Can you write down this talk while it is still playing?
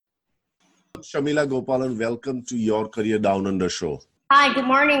Shamila Gopalan, welcome to your Career Down Under show. Hi, good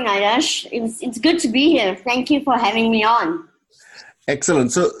morning, Ayush. It's good to be here. Thank you for having me on.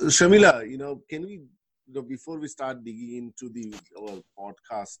 Excellent. So, Shamila, can we, before we start digging into our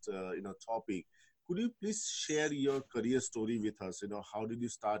podcast, topic, could you please share your career story with us? How did you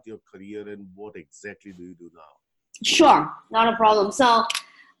start your career and what exactly do you do now? Sure, not a problem. So,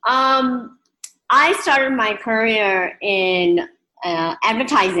 I started my career in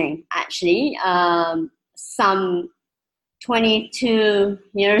advertising, actually, some 22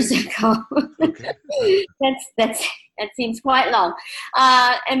 years ago. Okay. That seems quite long.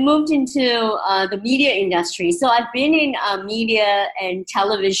 And moved into the media industry. So I've been in media and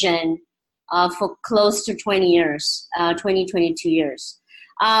television for close to 22 years.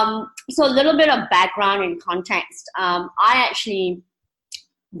 So a little bit of background and context. I actually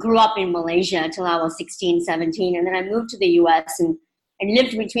grew up in Malaysia until I was 16, 17, and then I moved to the US and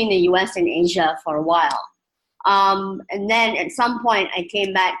lived between the US and Asia for a while. And then at some point I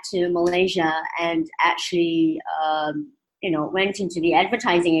came back to Malaysia and actually, went into the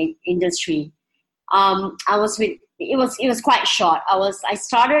advertising industry. It was quite short. I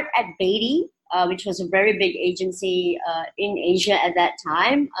started at Beatty, which was a very big agency in Asia at that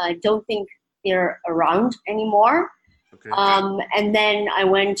time. I don't think they're around anymore. Okay. And then I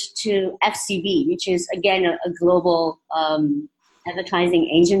went to FCB, which is again a global advertising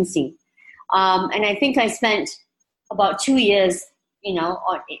agency. And I think I spent about 2 years,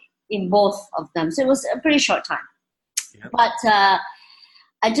 in both of them. So it was a pretty short time. Yep. But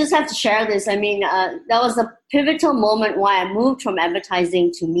I just have to share this. I mean, that was a pivotal moment why I moved from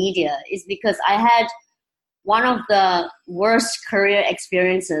advertising to media, is because I had one of the worst career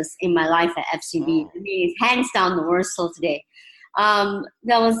experiences in my life at FCB. Oh. I mean, it's hands down the worst till today.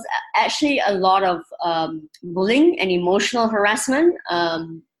 There was actually a lot of bullying and emotional harassment.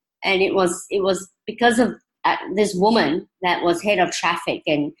 And it was because of this woman that was head of traffic,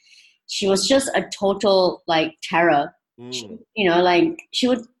 and she was just a total terror. She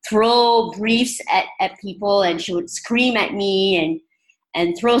would throw briefs at people, and she would scream at me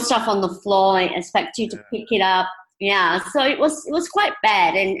and throw stuff on the floor and expect you to pick it up. Yeah, so it was quite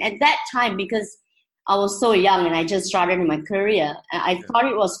bad. And at that time, because I was so young and I just started in my career, I thought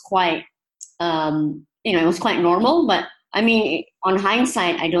it was quite, it was quite normal. But I mean, on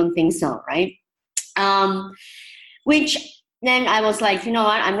hindsight, I don't think so, right? Which then I was like, you know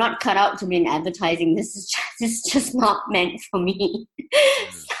what? I'm not cut out to be in advertising. This is just not meant for me.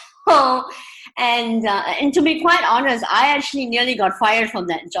 So, and to be quite honest, I actually nearly got fired from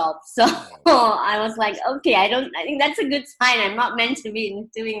that job. So I was like, okay, I think that's a good sign. I'm not meant to be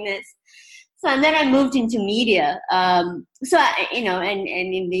doing this. So, and then I moved into media. And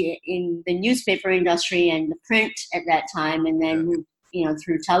in the newspaper industry and the print at that time, and then moved,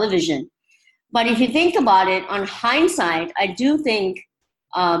 through television. But if you think about it, on hindsight, I do think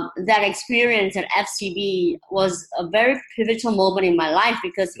that experience at FCB was a very pivotal moment in my life,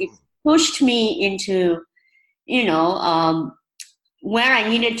 because it pushed me into, where I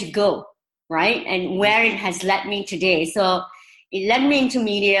needed to go, right? And where it has led me today. So it led me into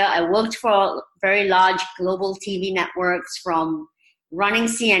media. I worked for very large global TV networks, from running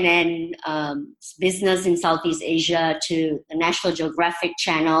CNN business in Southeast Asia to the National Geographic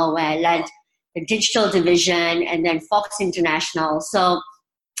Channel, where I led the digital division, and then Fox International. So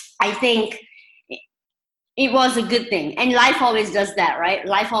I think it was a good thing. And life always does that, right?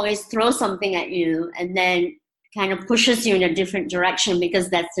 Life always throws something at you and then kind of pushes you in a different direction, because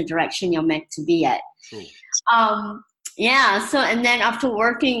that's the direction you're meant to be at. True. So, and then after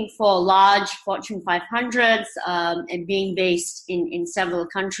working for large Fortune 500s and being based in several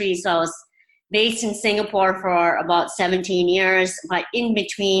countries, so I was based in Singapore for about 17 years, but in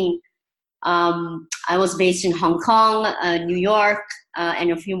between, I was based in Hong Kong, New York,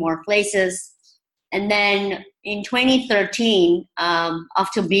 and a few more places. And then in 2013,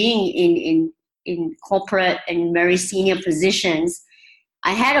 after being in corporate and very senior positions,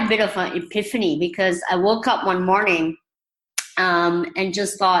 I had a bit of an epiphany, because I woke up one morning and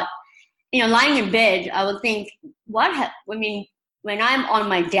just thought, lying in bed, I would think, when I'm on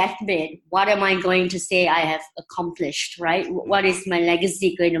my deathbed, what am I going to say I have accomplished, right? What is my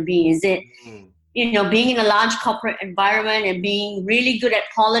legacy going to be? Is it, being in a large corporate environment and being really good at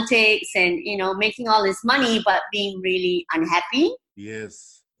politics and, making all this money, but being really unhappy?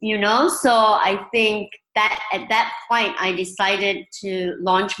 Yes. So I think that at that point, I decided to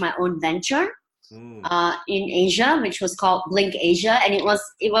launch my own venture in Asia, which was called Blink Asia. And it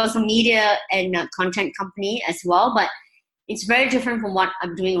was a media and content company as well, but it's very different from what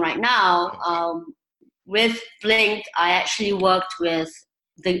I'm doing right now. With Blink, I actually worked with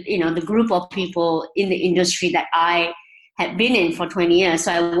the group of people in the industry that I had been in for 20 years.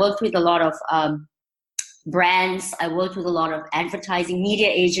 So I worked with a lot of brands. I worked with a lot of advertising media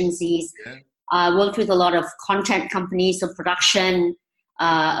agencies. Yeah. I worked with a lot of content companies, so production,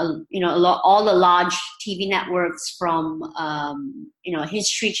 all the large TV networks from,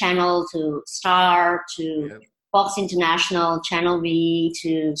 History Channel to Star to Fox International, Channel V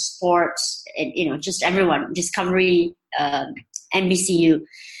to Sports, and, just everyone, Discovery, NBCU.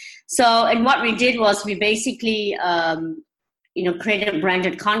 So, and what we did was we basically, created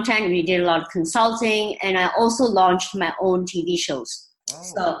branded content. We did a lot of consulting, and I also launched my own TV shows.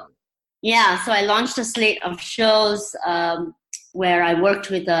 Oh. So I launched a slate of shows where I worked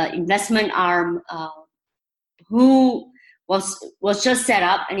with an investment arm who was just set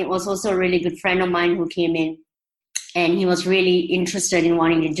up, and it was also a really good friend of mine who came in, and he was really interested in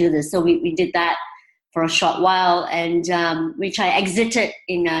wanting to do this. So we did that for a short while, and which I exited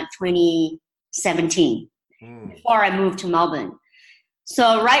in 2017 before I moved to Melbourne.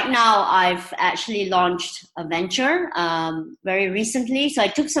 So right now I've actually launched a venture very recently. So I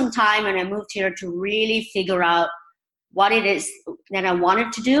took some time and I moved here to really figure out what it is that I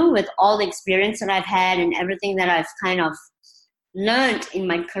wanted to do with all the experience that I've had and everything that I've kind of learned in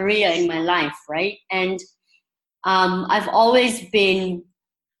my career, in my life, right? And I've always been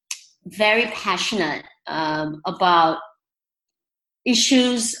very passionate about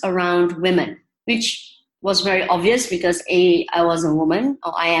issues around women, which was very obvious because I was a woman,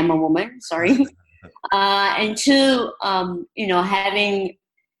 or I am a woman, sorry. And two, having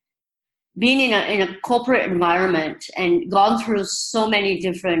been in a corporate environment and gone through so many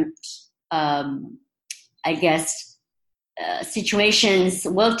different, situations,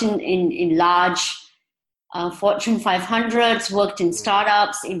 worked in large Fortune 500s, worked in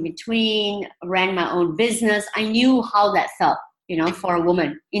startups in between, ran my own business. I knew how that felt, for a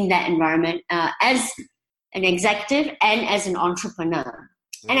woman in that environment as an executive and as an entrepreneur.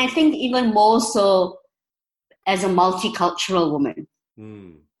 And I think even more so as a multicultural woman,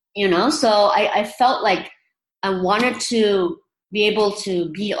 so I felt like I wanted to be able to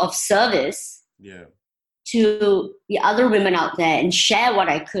be of service to the other women out there and share what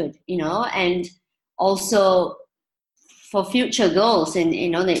I could, and also for future girls and,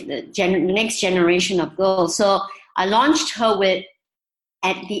 the next generation of girls. So I launched HerWit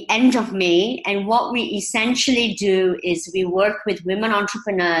at the end of May. And what we essentially do is we work with women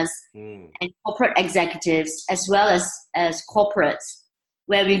entrepreneurs and corporate executives as well as corporates,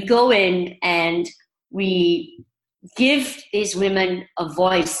 where we go in and we give these women a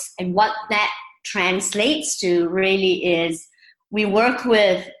voice. And what that translates to really is we work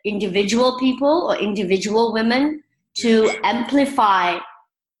with individual people or individual women to amplify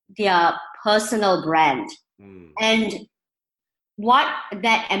their personal brand. And what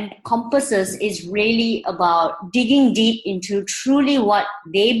that encompasses is really about digging deep into truly what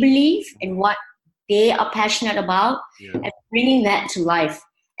they believe and what they are passionate about and bringing that to life.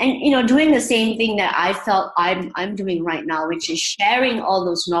 And, doing the same thing that I felt I'm doing right now, which is sharing all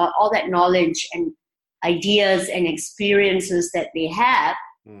that knowledge and ideas and experiences that they have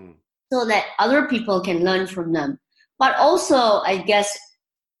so that other people can learn from them. But also, I guess,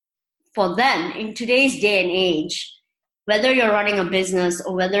 for them, in today's day and age, whether you're running a business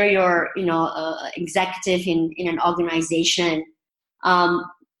or whether you're, an executive in an organization,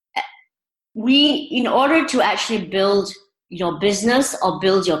 in order to actually build your business or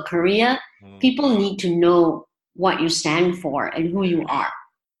build your career, people need to know what you stand for and who you are.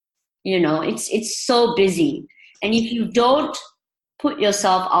 It's so busy. And if you don't put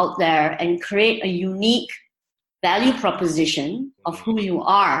yourself out there and create a unique value proposition of who you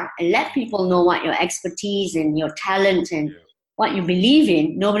are and let people know what your expertise and your talent and what you believe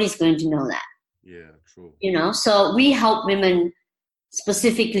in, nobody's going to know that. Yeah, true. So we help women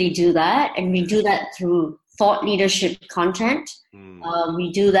specifically do that, and we do that through thought leadership content.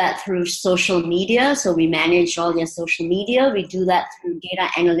 We do that through social media, so we manage all their social media. We do that through data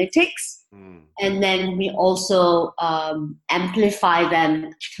analytics, and then we also amplify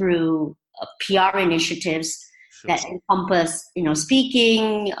them through PR initiatives that encompass,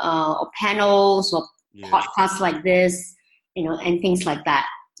 speaking or panels or podcasts like this, and things like that.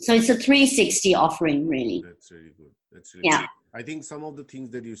 So it's a 360 offering, really. That's really good. That's really good. I think some of the things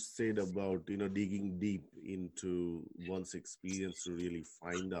that you said about, digging deep into one's experience to really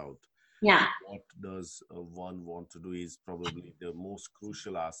find out what does one want to do is probably the most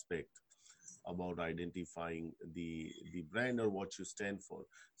crucial aspect about identifying the brand or what you stand for.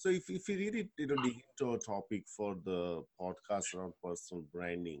 So if you really dig into a topic for the podcast around personal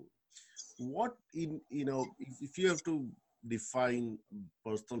branding, what if you have to define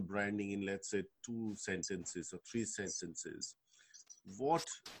personal branding in, let's say, 2 sentences or 3 sentences,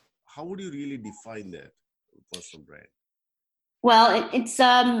 how would you really define that personal brand? Well,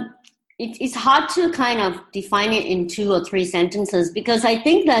 it's hard to kind of define it in 2 or 3 sentences, because I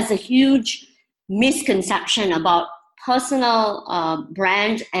think there's a huge misconception about personal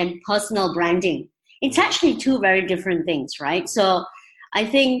brand and personal branding. It's actually 2 very different things, right? So I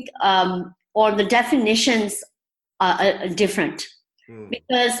think, or the definitions are different.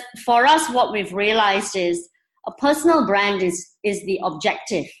 Because for us, what we've realized is a personal brand is the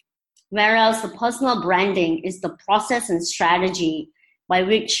objective, whereas the personal branding is the process and strategy by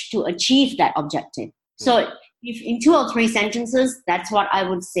which to achieve that objective. So if in 2 or 3 sentences, that's what I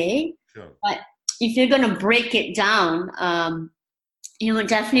would say. Sure. But if you're going to break it down, you would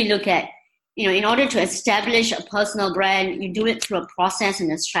definitely look at, in order to establish a personal brand, you do it through a process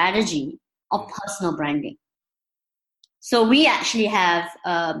and a strategy of personal branding. So we actually have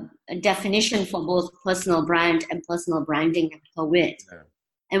a definition for both personal brand and personal branding at HerWit. Yeah.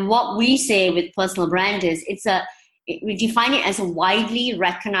 And what we say with personal brand is we define it as a widely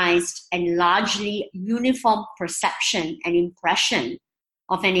recognized and largely uniform perception and impression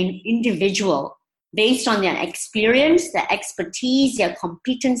of an individual based on their experience, their expertise, their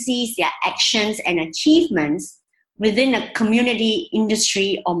competencies, their actions and achievements within a community,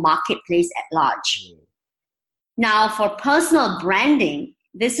 industry, or marketplace at large. Now, for personal branding,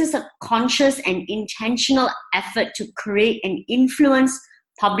 this is a conscious and intentional effort to create and influence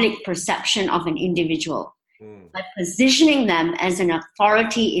public perception of an individual by positioning them as an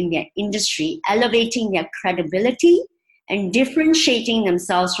authority in their industry, elevating their credibility, and differentiating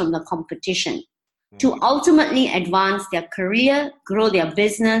themselves from the competition to ultimately advance their career, grow their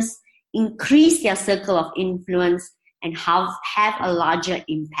business, increase their circle of influence, and have a larger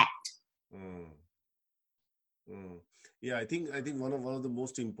impact. Yeah, I think one of the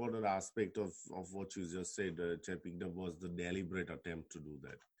most important aspect of what you just said, Chepigda, was the deliberate attempt to do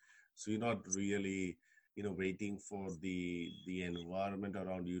that. So you're not really, waiting for the environment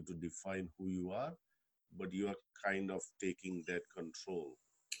around you to define who you are, but you are kind of taking that control.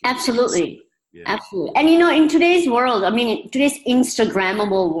 Absolutely. Yeah. Absolutely. And in today's world, today's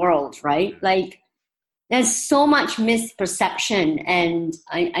Instagrammable world, right? Like, there's so much misperception, and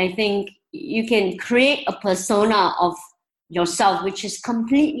I think you can create a persona of yourself which is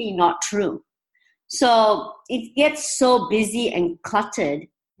completely not true. So it gets so busy and cluttered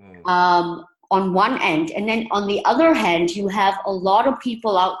on one end, and then on the other hand, you have a lot of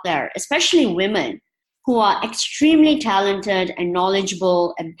people out there, especially women, who are extremely talented and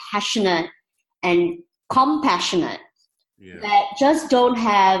knowledgeable and passionate and compassionate, that just don't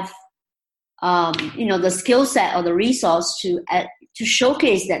have the skill set or the resource to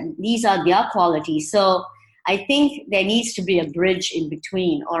showcase that these are their qualities. So I think there needs to be a bridge in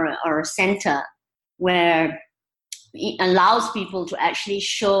between, or a center where it allows people to actually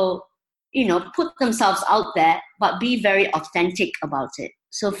show, put themselves out there, but be very authentic about it.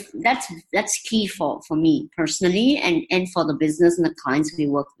 So that's key for me personally, and for the business and the clients we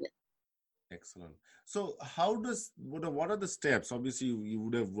work with. Excellent. So what are the steps? Obviously you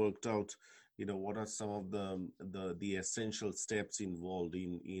would have worked out, what are some of the essential steps involved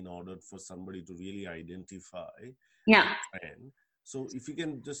in order for somebody to really identify the trend. So if you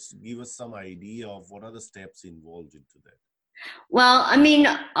can just give us some idea of what are the steps involved into that. Well,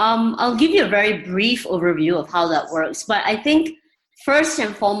 I'll give you a very brief overview of how that works. But I think first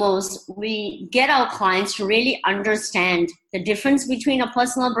and foremost, we get our clients to really understand the difference between a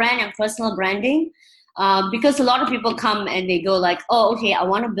personal brand and personal branding. Because a lot of people come and they go like, oh, okay, I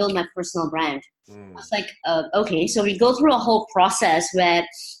want to build my personal brand. It's like, okay, so we go through a whole process where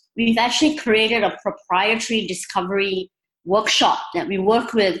we've actually created a proprietary discovery workshop that we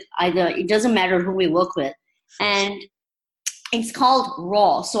work with. It doesn't matter who we work with. And it's called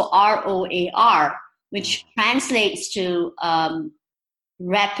RAW, so ROAR, which translates to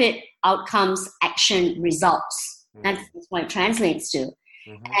Rapid Outcomes Action Results. That's what it translates to.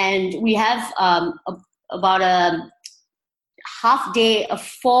 And we have about a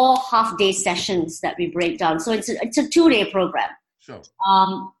 4 half-day sessions that we break down. So it's a 2-day program. Sure.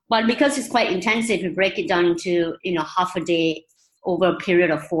 But because it's quite intensive, we break it down into half a day over a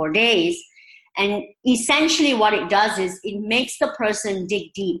period of 4 days. And essentially what it does is it makes the person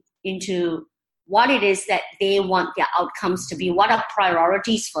dig deep into what it is that they want their outcomes to be, what are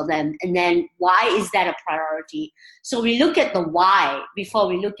priorities for them, and then why is that a priority. So we look at the why before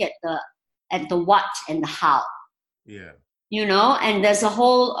we look at the what and the how. Yeah. And there's a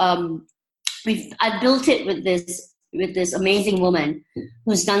whole I built it with this with this amazing woman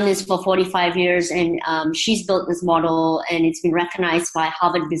who's done this for 45 years, and she's built this model, and it's been recognized by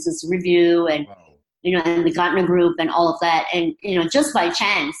Harvard Business Review and Wow. and the Gartner Group and all of that. And just by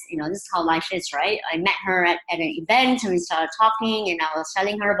chance, this is how life is, right? I met her at an event, and we started talking, and I was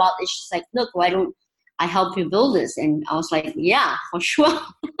telling her about this. She's like, "Look, why don't I help you build this?" And I was like, "Yeah, for sure."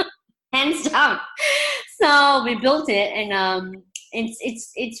 Hands down. So we built it, and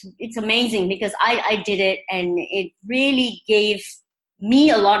it's amazing because I did it, and it really gave me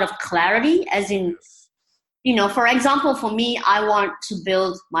a lot of clarity, as in, for example, for me, I want to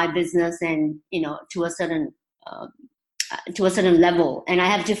build my business, and to a certain level, and I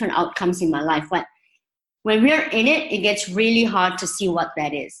have different outcomes in my life. But when we're in it, it gets really hard to see what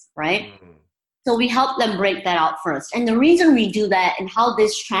that is, right? So we help them break that out first. And the reason we do that, and how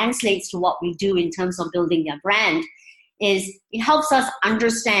this translates to what we do in terms of building their brand, is it helps us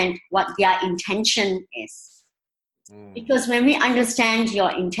understand what their intention is. Because when we understand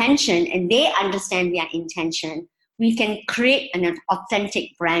your intention and they understand their intention, we can create an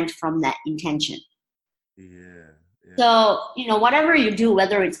authentic brand from that intention. So, whatever you do,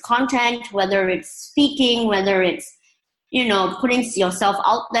 whether it's content, whether it's speaking, whether it's putting yourself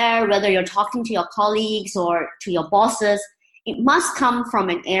out there, whether you're talking to your colleagues or to your bosses, it must come from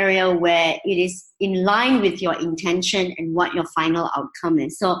an area where it is in line with your intention and what your final outcome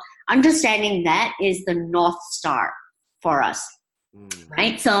is. So understanding that is the North Star for us,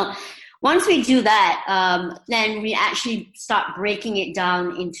 right? So once we do that, then we actually start breaking it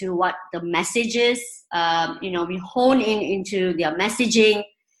down into what the message is. We hone into their messaging,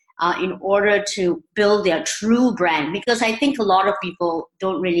 in order to build their true brand. Because I think a lot of people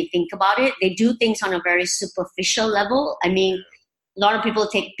don't really think about it. They do things on a very superficial level. I mean, a lot of people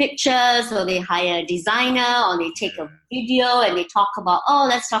take pictures, or they hire a designer, or they take a video and they talk about,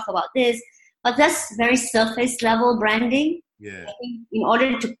 let's talk about this. But that's very surface level branding. I think in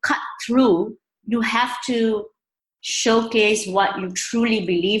order to cut through, you have to showcase what you truly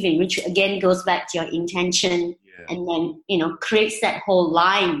believe in, which again goes back to your intention, and then creates that whole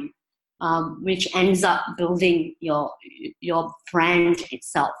line, which ends up building your brand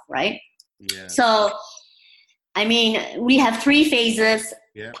itself, right? So I mean, we have 3 phases.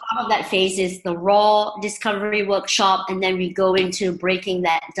 Part of that phase is the raw discovery workshop, and then we go into breaking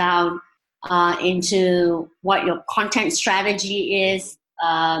that down into what your content strategy is.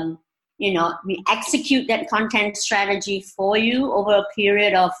 We execute that content strategy for you over a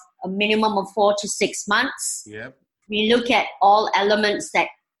period of a minimum of 4 to 6 months. We look at all elements that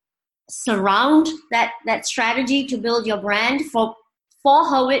surround that strategy to build your brand. For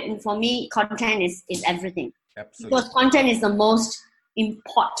HerWit and for me, content is everything. Absolutely. Because content is the most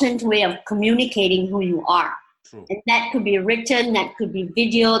important way of communicating who you are. And that could be written, that could be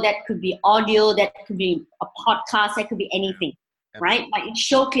video, that could be audio, that could be a podcast, that could be anything, right? But it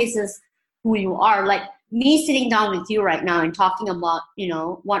showcases who you are. Like me sitting down with you right now and talking about,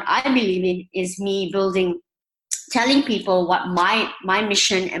 what I believe in is me telling people what my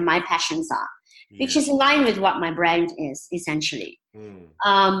mission and my passions are, which is in line with what my brand is, essentially.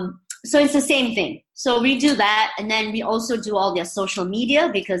 So it's the same thing. So we do that, and then we also do all their social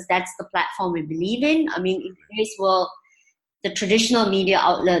media, because that's the platform we believe in. I mean, in today's world, the traditional media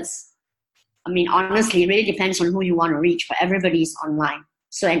outlets, I mean, honestly, it really depends on who you want to reach, but everybody's online.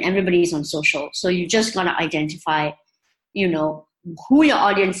 So, and everybody's on social. So you just got to identify, who your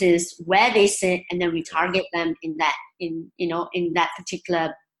audience is, where they sit, and then we target them in that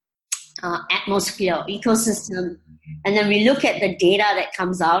particular atmosphere, ecosystem. And then we look at the data that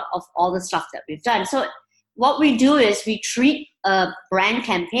comes out of all the stuff that we've done. So what we do is we treat a brand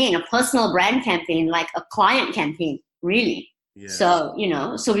campaign, a personal brand campaign, like a client campaign, really. So,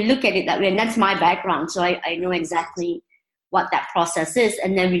 so we look at it that way, and that's my background. So I know exactly what that process is.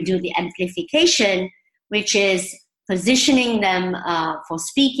 And then we do the amplification, which is positioning them for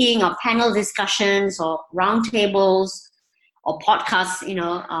speaking or panel discussions or roundtables or podcasts,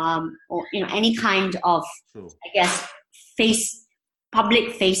 or any kind of, I guess,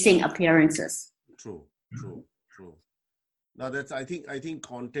 public-facing appearances. True. Now I think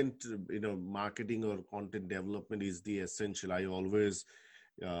content, marketing or content development is the essential. I always,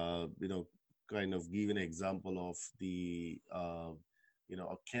 kind of give an example of the, a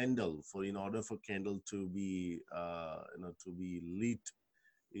candle. In order for candle to be, to be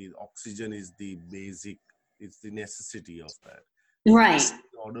lit, oxygen is the basic. It's the necessity of that. Right.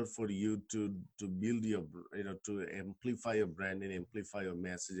 In order for you to build your, to amplify your brand and amplify your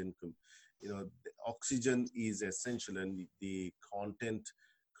message, and the oxygen is essential, and the content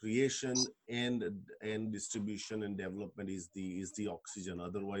creation and distribution and development is the oxygen.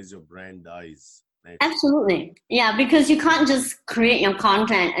 Otherwise, your brand dies. Absolutely. Yeah, because you can't just create your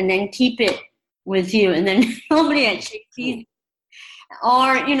content and then keep it with you and then nobody actually sees.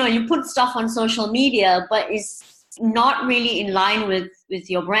 Or, you put stuff on social media, but it's not really in line with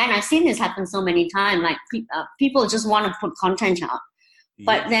your brand. I've seen this happen so many times. Like people just want to put content out,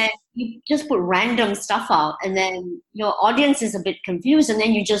 but then you just put random stuff out and then your audience is a bit confused and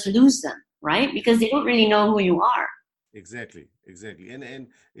then you just lose them, right? Because they don't really know who you are. Exactly.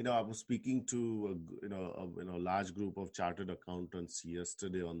 And I was speaking to a large group of chartered accountants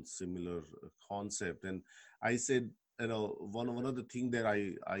yesterday on similar concept, and I said, one of the thing that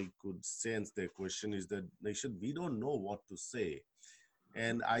I could sense their question is that, Nishad, we don't know what to say.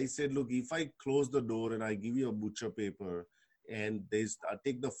 And I said, look, if I close the door and I give you a butcher paper and I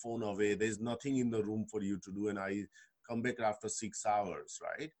take the phone away, there's nothing in the room for you to do, and I come back after 6 hours,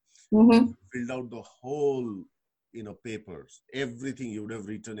 right? Mm-hmm. Filled out the whole papers, everything, you would have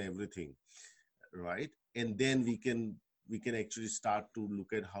written everything, right? And then we can actually start to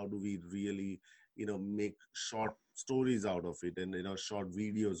look at how do we really make short stories out of it, and short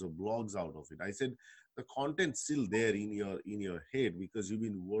videos or blogs out of it. I said the content's still there in your head because you've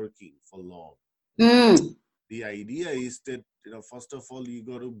been working for long. The idea is that first of all, you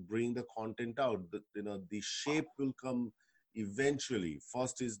got to bring the content out. The shape will come eventually.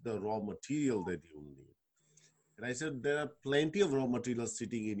 First is the raw material that you need. And I said, there are plenty of raw materials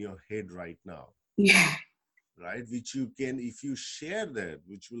sitting in your head right now, right? Which you can, if you share that,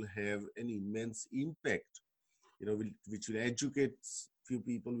 which will have an immense impact, which will educate few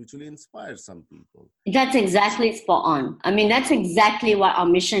people, which will inspire some people. That's exactly spot on. I mean, that's exactly what our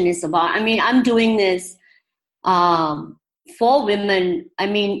mission is about. I mean, I'm doing this for women. I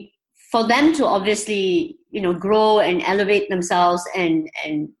mean, for them to obviously, grow and elevate themselves and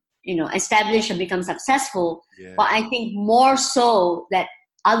establish and become successful. Yeah. But I think more so that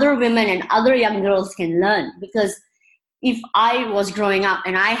other women and other young girls can learn. Because if I was growing up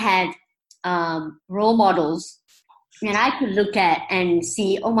and I had role models and I could look at and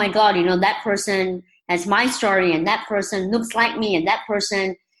see, oh my God, that person has my story and that person looks like me and that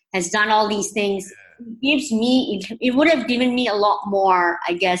person has done all these things. Yeah. It would have given me a lot more,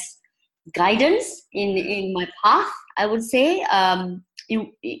 I guess, guidance in my path, I would say.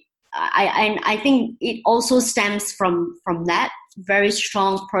 I think it also stems from that very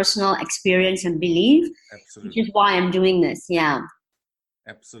strong personal experience and belief. Absolutely. Which is why I'm doing this. Yeah.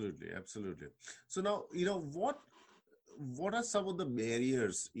 Absolutely. So now, what are some of the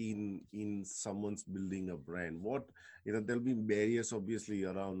barriers in someone's building a brand? There'll be barriers obviously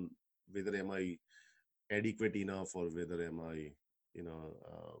around whether am I adequate enough or whether am I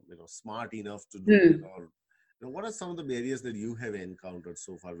smart enough to do it, or what are some of the barriers that you have encountered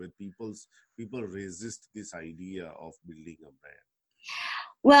so far where people resist this idea of building a brand?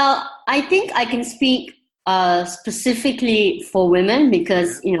 Well, I think I can speak specifically for women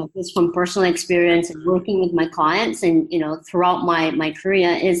because, just from personal experience and working with my clients and, throughout my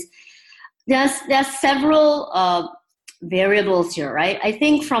career is there's several variables here, right? I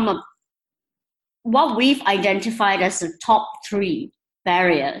think from what we've identified as the top 3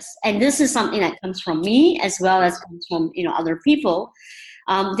 barriers, and this is something that comes from me as well as comes from other people.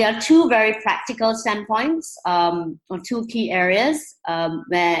 There are 2 very practical standpoints or 2 key areas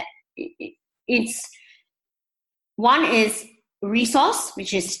where it's one is resource,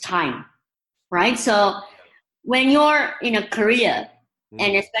 which is time, right? So when you're in a career,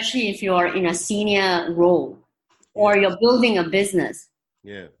 and especially if you're in a senior role or you're building a business,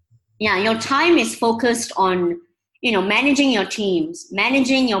 your time is focused on managing your teams,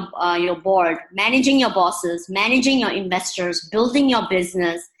 managing your board, managing your bosses, managing your investors, building your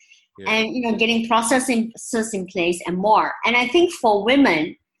business, and getting processes in place and more. And I think for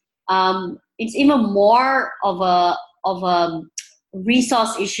women, it's even more of a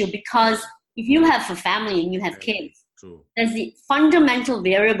resource issue because if you have a family and you have kids, there's the fundamental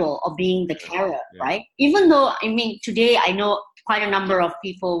variable of being the carer, right? Even though, today I know quite a number of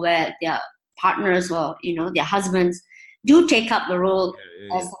people where their partners or their husbands do take up the role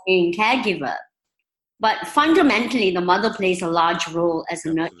as the main caregiver, but fundamentally the mother plays a large role as a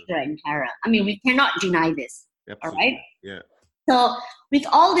nurturer and carer. We cannot deny this. All right. So with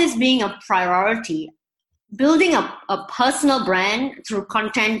all this being a priority, building a personal brand through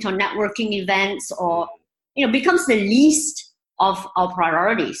content or networking events or becomes the least of our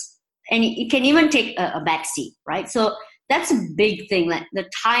priorities, and it can even take a backseat, right? So that's a big thing. Like the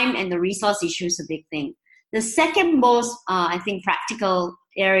time and the resource issue is a big thing. The second most, I think, practical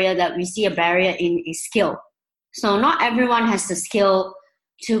area that we see a barrier in is skill. So not everyone has the skill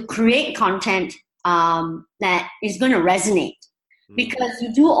to create content that is going to resonate. because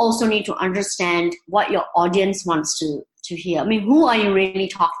you do also need to understand what your audience wants to hear. I mean, who are you really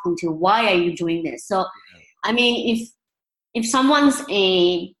talking to? Why are you doing this? So, I mean, if someone's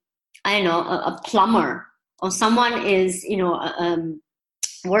a plumber, or someone is,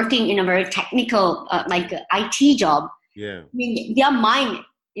 working in a very technical, like an IT job, I mean, their mind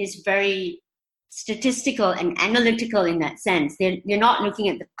is very statistical and analytical in that sense. They're not looking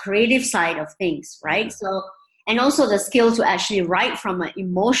at the creative side of things, right? So, and also the skill to actually write from an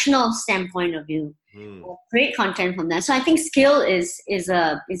emotional standpoint of view, or create content from that. So I think skill is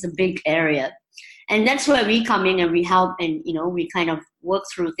a big area. And that's where we come in and we help, and, we kind of work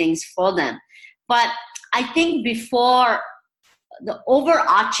through things for them. But I think before, the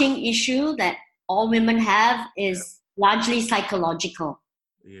overarching issue that all women have is largely psychological,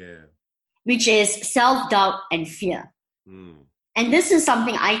 which is self-doubt and fear. And this is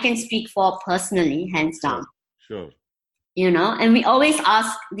something I can speak for personally, hands down. Sure. And we always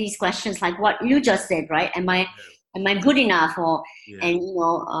ask these questions like what you just said, right? Am I good enough? Or,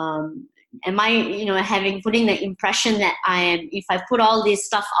 am I, putting the impression that I am, if I put all this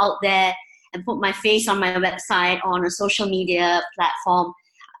stuff out there and put my face on my website or on a social media platform,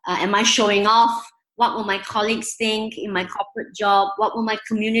 am I showing off? What will my colleagues think in my corporate job? What will my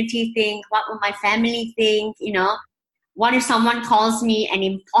community think? What will my family think? What if someone calls me an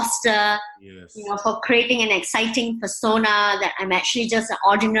imposter, for creating an exciting persona that I'm actually just an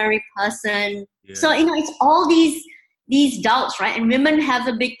ordinary person? So, it's all these doubts, right? And women have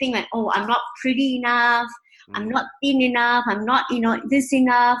a big thing like, oh, I'm not pretty enough. I'm not thin enough. I'm not, this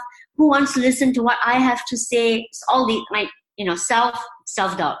enough. Who wants to listen to what I have to say? It's all the,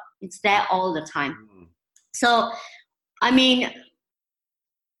 self-doubt. It's there all the time. So, I mean,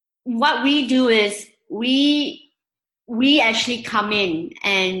 what we do is we actually come in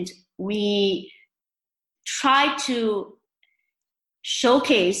and we try to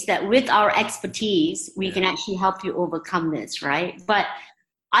showcase that with our expertise, we can actually help you overcome this, right? But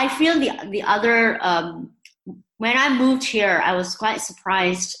I feel the other, when I moved here, I was quite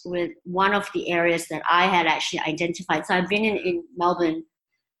surprised with one of the areas that I had actually identified. So I've been in Melbourne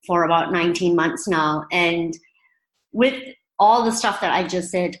for about 19 months now. And with all the stuff that I just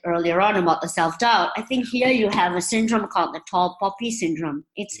said earlier on about the self-doubt, I think here you have a syndrome called the tall poppy syndrome.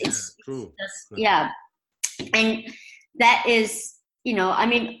 It's true. And that is,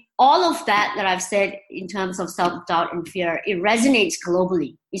 all of that I've said in terms of self-doubt and fear, it resonates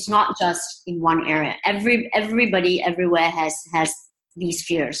globally. It's not just in one area. Everybody everywhere has these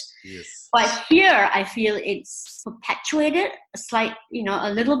fears. But here, I feel it's perpetuated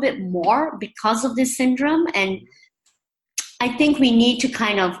a little bit more because of this syndrome. And I think we need to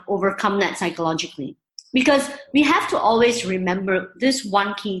kind of overcome that psychologically, because we have to always remember this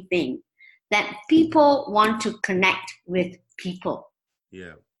one key thing, that people want to connect with people.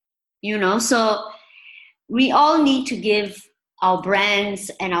 So we all need to give our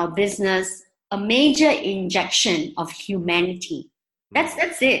brands and our business a major injection of humanity.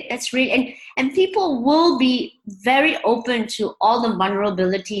 That's it. That's really, and people will be very open to all the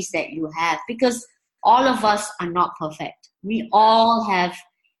vulnerabilities that you have, because all of us are not perfect. We all have,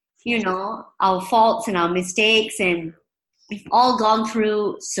 our faults and our mistakes, and we've all gone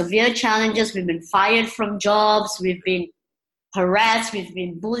through severe challenges. We've been fired from jobs. We've been harassed. We've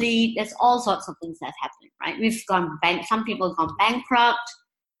been bullied. There's all sorts of things that happen, right? We've gone some people have gone bankrupt.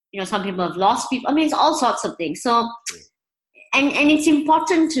 Some people have lost people. I mean, it's all sorts of things. So, and it's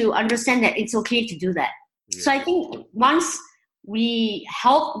important to understand that it's okay to do that. So I think once we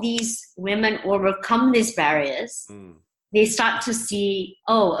help these women overcome these barriers, they start to see,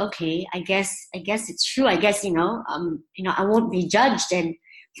 oh, okay, I guess it's true. I guess, I won't be judged. And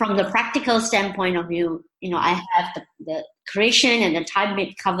from the practical standpoint of view, I have the creation and the time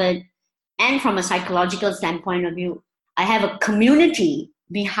made covered. And from a psychological standpoint of view, I have a community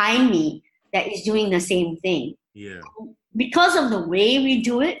behind me that is doing the same thing. Because of the way we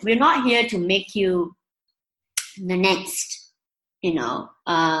do it, we're not here to make you the next,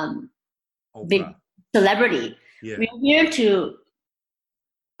 big celebrity. We're here to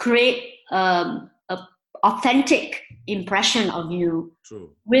create an authentic impression of you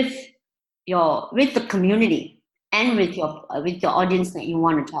with the community and with your audience that you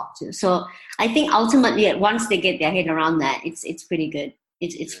want to talk to. So I think ultimately, once they get their head around that, it's pretty good.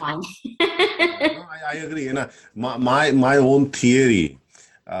 It's fine. No, I agree. My own theory,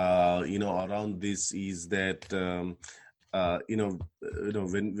 around this is that,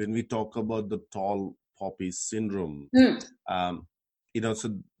 when we talk about the tall poppy syndrome, so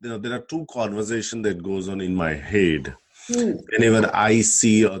there are two conversations that goes on in my head whenever I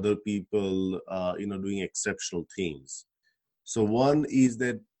see other people, doing exceptional things. So one is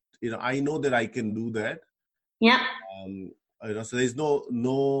that, I know that I can do that. Yeah. So there's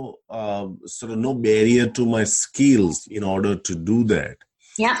no sort of no barrier to my skills in order to do that.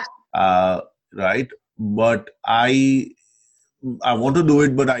 Yeah. Right. But I want to do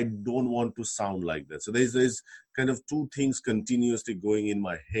it, but I don't want to sound like that. So there's kind of two things continuously going in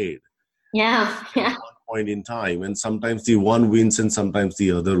my head. Yeah. At one point in time, and sometimes the one wins and sometimes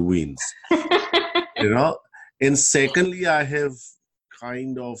the other wins. And secondly, I have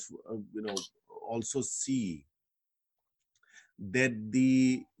kind of also see that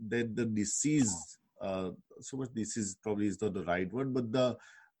the disease, so much disease probably is not the right word, but the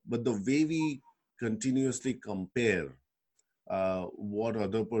way we continuously compare what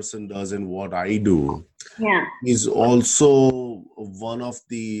other person does and what I do, is also one of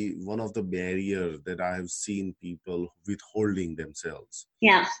the barriers that I have seen people withholding themselves.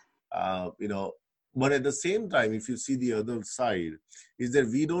 Yeah. But at the same time, if you see the other side, is that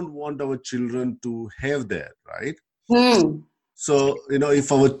we don't want our children to have that, right? So, if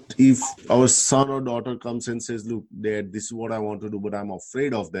our son or daughter comes and says, look, Dad, this is what I want to do, but I'm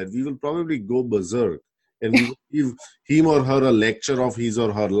afraid of that, we will probably go berserk and we will give him or her a lecture of his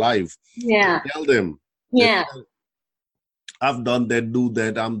or her life. Yeah. Tell them, yeah, I've done that, do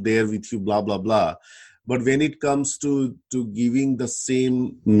that, I'm there with you, blah, blah, blah. But when it comes to giving the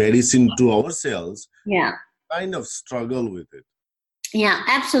same medicine to ourselves, kind of struggle with it. Yeah,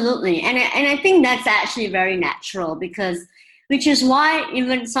 absolutely. And I think that's actually very natural, which is why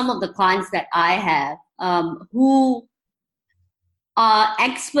even some of the clients that I have who are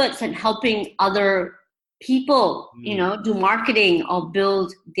experts at helping other people, do marketing or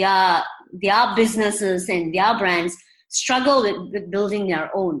build their businesses and their brands, struggle with building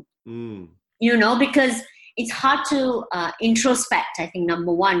their own. Because it's hard to introspect, I think,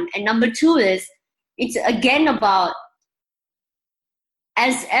 number one. And number two is, it's again about,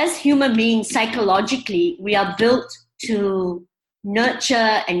 as human beings, psychologically, we are built to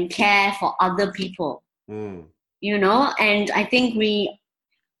nurture and care for other people. And I think we,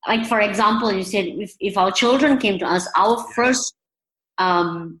 like, for example, you said if our children came to us, our first,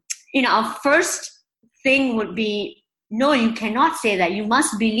 our first thing would be, no, you cannot say that. You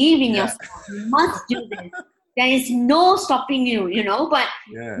must believe in yourself. You must do this. There is no stopping you, but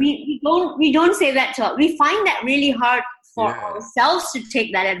we don't say that to us. We find that really hard for ourselves to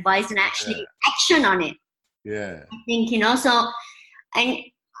take that advice and actually action on it. I think, so, and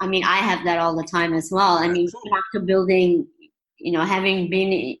I mean, I have that all the time as well. I mean, after building, having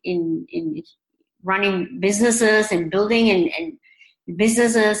been in running businesses and building and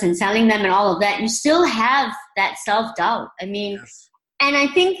businesses and selling them and all of that, you still have that self-doubt. I mean, and I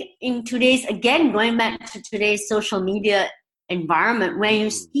think in today's, again, going back to today's social media environment, where you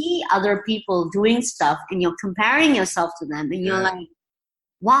see other people doing stuff and you're comparing yourself to them and you're like,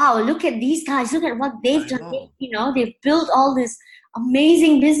 wow, look at these guys, look at what they've done. They've built all these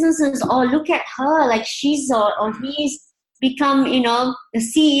amazing businesses, or look at her, like she's or he's become, the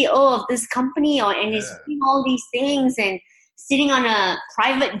CEO of this company, and is doing all these things and sitting on a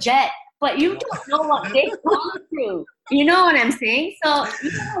private jet, but you don't know what they've gone through. You know what I'm saying? So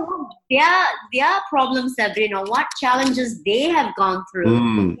their problems have been, what challenges they have gone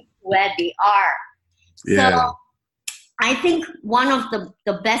through where they are. So I think one of the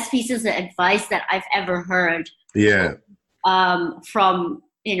best pieces of advice that I've ever heard from,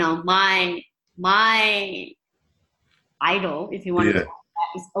 my idol, if you want to call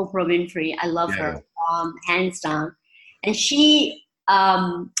that, is Oprah Winfrey. I love her, hands down. And she,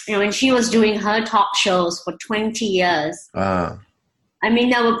 when she was doing her talk shows for 20 years, I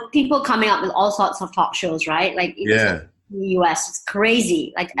mean, there were people coming up with all sorts of talk shows, right? Like in the US, it's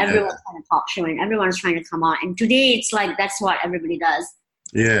crazy. Like everyone's trying to talk show and everyone's trying to come on. And today it's like, that's what everybody does.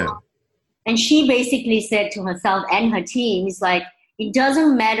 And she basically said to herself and her team, it's like, it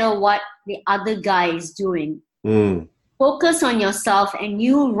doesn't matter what the other guy is doing. Focus on yourself and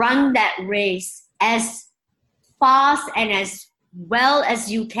you run that race as fast and as well as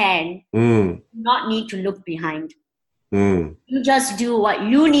you can. Do not need to look behind. You just do what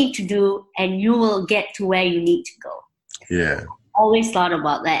you need to do and you will get to where you need to go. Always thought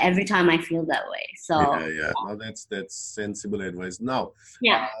about that every time I feel that way. So no, that's sensible advice. Now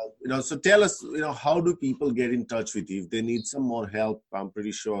so tell us, how do people get in touch with you if they need some more help? I'm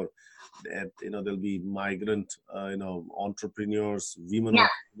pretty sure that there'll be migrant entrepreneurs, women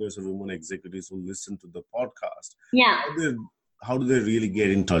entrepreneurs or women executives who listen to the podcast. How do they really get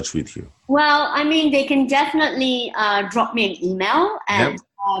in touch with you? Well, I mean, they can definitely drop me an email at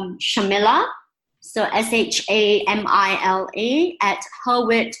Shamila, so SHAMILA at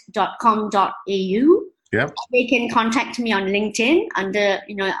HerWit.com.au. Yeah. They can contact me on LinkedIn under,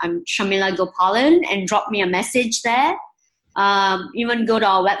 I'm Shamila Gopalan, and drop me a message there. Even go to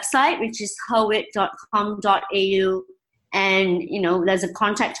our website, which is herwit.com.au, and there's a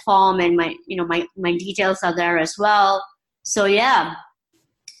contact form, and my details are there as well. So yeah,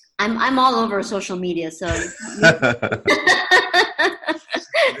 I'm all over social media. So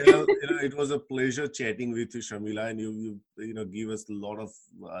well, it was a pleasure chatting with you, Shamila, and you give us a lot of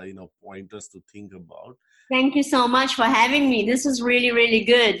pointers to think about. Thank you so much for having me. This is really, really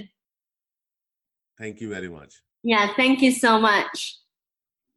good. Thank you very much. Yeah, thank you so much.